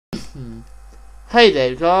Hey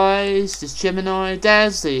there guys, it's Gemini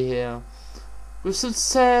Dazzly here with some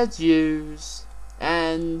sad news,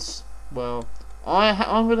 and well,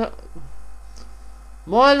 my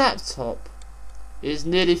laptop is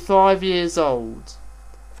nearly 5 years old.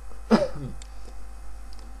 And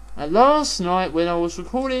last night when I was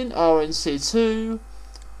recording R&C2,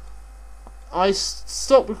 I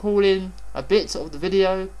stopped recording a bit of the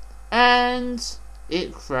video and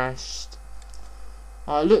it crashed.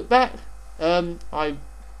 I looked back, I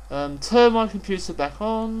turned my computer back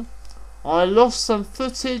on, I lost some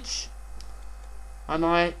footage, and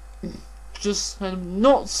I was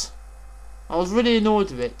really annoyed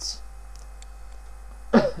with it.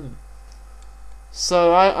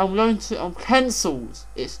 So I'm cancelled.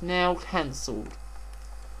 It's now cancelled.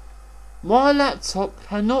 My laptop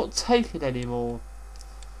cannot take it anymore.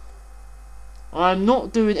 I'm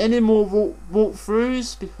not doing any more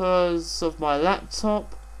walkthroughs because of my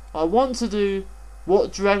laptop. I want to do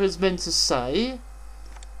what Dragon's meant to say,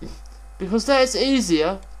 because that is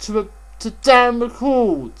easier to damn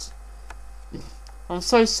record. I'm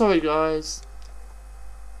so sorry guys.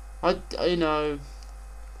 You know,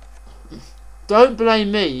 don't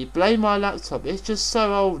blame me, blame my laptop. It's just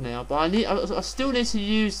so old now, but I still need to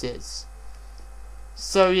use it.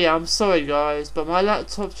 So yeah, I'm sorry guys, but my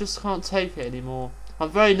laptop just can't take it anymore. I'm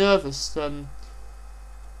very nervous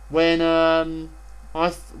when I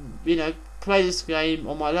play this game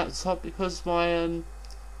on my laptop, because I'm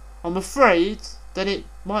afraid that it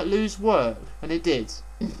might lose work, and it did.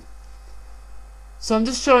 So I'm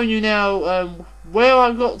just showing you now where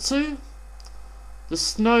I got to. The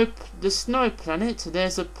snow planet.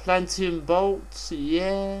 There's a Plantium bolt.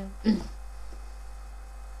 Yeah.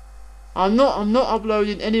 I'm not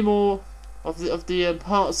uploading any more of the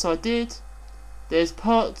parts I did. There's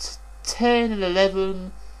part 10 and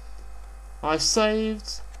 11 I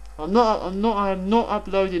saved. I am not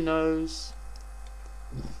uploading those.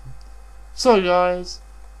 Sorry guys.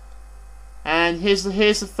 And here's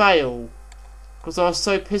the fail, because I was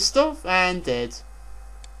so pissed off and dead.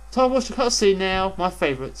 Time to watch the cutscene now. My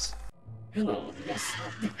favourites. Hello, yes.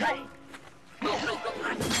 Hey!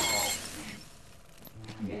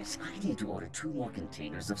 Yes, I need to order 2 more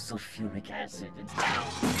containers of sulfuric acid.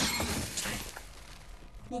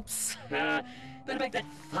 Oops. Better make that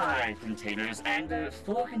 5 containers and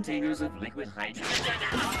 4 containers of liquid hydrogen.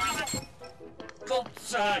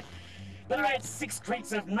 Oops. Better add 6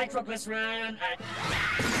 crates of nitroglycerin and...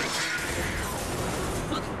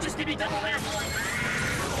 Look, just give me double that.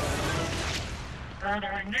 And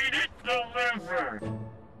I need it delivered.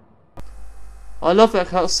 I love that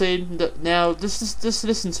cutscene. Now, just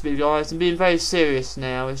listen to me, guys. I'm being very serious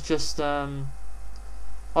now. It's just I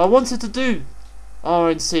wanted to do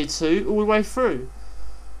R&C2 all the way through,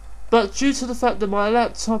 but due to the fact that my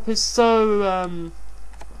laptop is so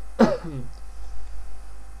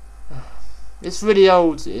it's really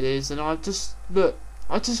old, it is, and I just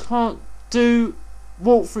can't do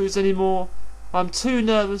walkthroughs anymore. I'm too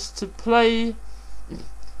nervous to play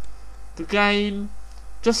the game,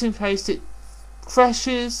 just in case it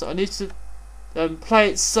crashes. I need to play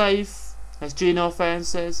it safe, as GNR fan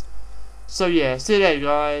says. So yeah, see you later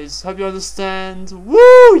guys, hope you understand.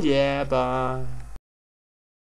 Woo, yeah, bye.